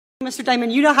Mr.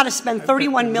 Diamond, you know how to spend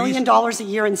 $31 million a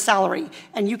year in salary,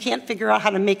 and you can't figure out how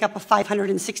to make up a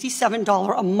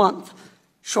 $567 a month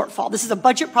shortfall. This is a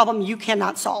budget problem you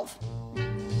cannot solve.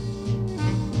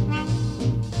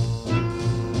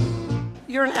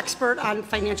 You're an expert on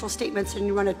financial statements and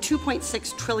you run a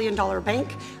 $2.6 trillion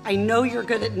bank. I know you're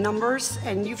good at numbers,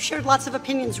 and you've shared lots of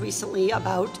opinions recently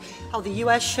about how the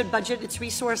U.S. should budget its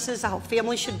resources, how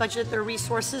families should budget their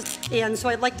resources. And so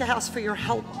I'd like to ask for your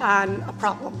help on a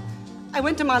problem. I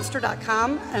went to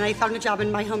Monster.com and I found a job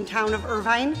in my hometown of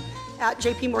Irvine at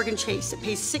JP Chase. It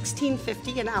pays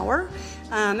 $16.50 an hour.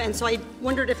 And so I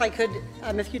wondered if I could,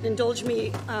 if you'd indulge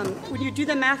me, when you do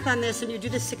the math on this and you do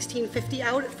the $16.50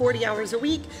 out at 40 hours a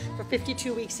week for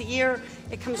 52 weeks a year,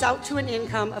 it comes out to an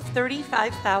income of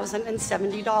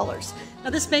 $35,070. Now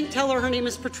this bank teller, her name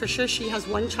is Patricia. She has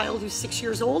one child who's 6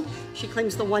 years old. She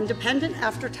claims the one dependent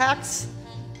after tax.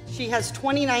 She has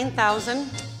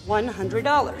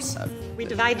 $29,100. We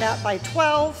divide that by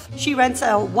 12. She rents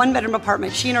a one-bedroom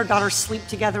apartment. She and her daughter sleep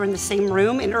together in the same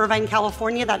room. In Irvine,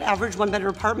 California, that average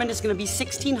one-bedroom apartment is going to be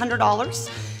 $1,600.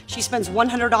 She spends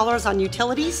 $100 on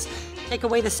utilities. Take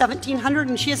away the $1,700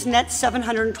 and she has net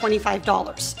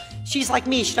 $725. She's like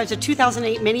me. She drives a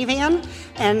 2008 minivan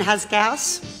and has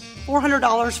gas.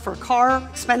 $400 for car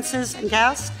expenses and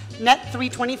gas. Net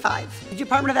 $325. The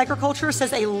Department of Agriculture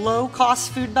says a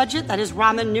low-cost food budget, that is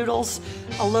ramen noodles,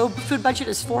 a low food budget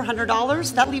is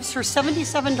 $400. That leaves her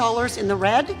 $77 in the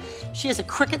red. She has a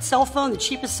Cricket cell phone, the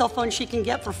cheapest cell phone she can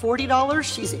get for $40.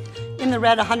 She's in the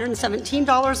red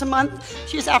 $117 a month.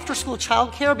 She has after-school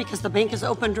childcare because the bank is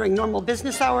open during normal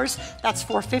business hours. That's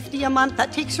 $450 a month.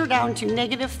 That takes her down to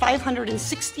negative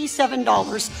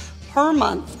 $567 per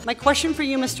month. My question for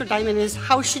you, Mr. Diamond, is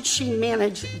how should she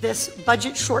manage this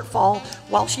budget shortfall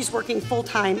while she's working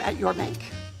full-time at your bank?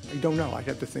 I don't know. I'd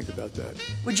have to think about that.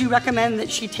 Would you recommend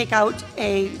that she take out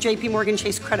a JP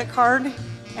Chase credit card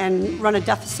and run a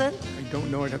deficit? I don't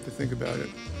know. I'd have to think about it.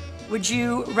 Would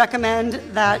you recommend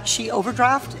that she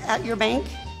overdraft at your bank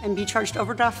and be charged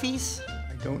overdraft fees?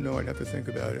 I don't know. I'd have to think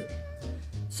about it.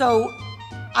 So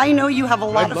I know you have a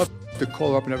lot I'd love to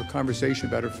call her up and have a conversation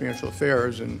about her financial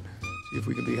affairs and see if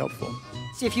we can be helpful.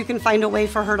 See if you can find a way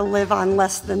for her to live on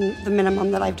less than the minimum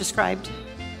that I've described.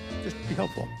 Just be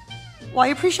helpful. Well, I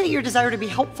appreciate your desire to be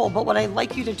helpful, but what I'd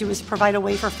like you to do is provide a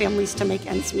way for families to make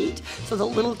ends meet so that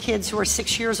little kids who are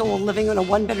 6 years old living in a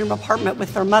one-bedroom apartment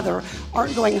with their mother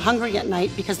aren't going hungry at night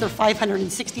because they're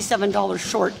 $567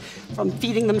 short from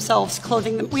feeding themselves,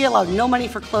 clothing them. We allowed no money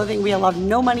for clothing. We allowed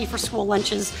no money for school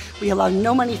lunches. We allowed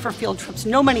no money for field trips,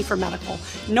 no money for medical,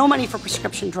 no money for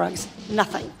prescription drugs,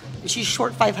 nothing. And she's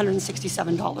short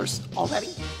 $567 already.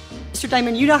 Mr.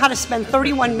 Diamond, you know how to spend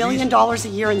 $31 million a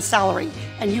year in salary,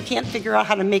 and you can't figure out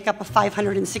how to make up a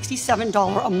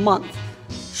 $567 a month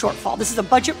shortfall. This is a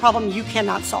budget problem you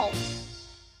cannot solve.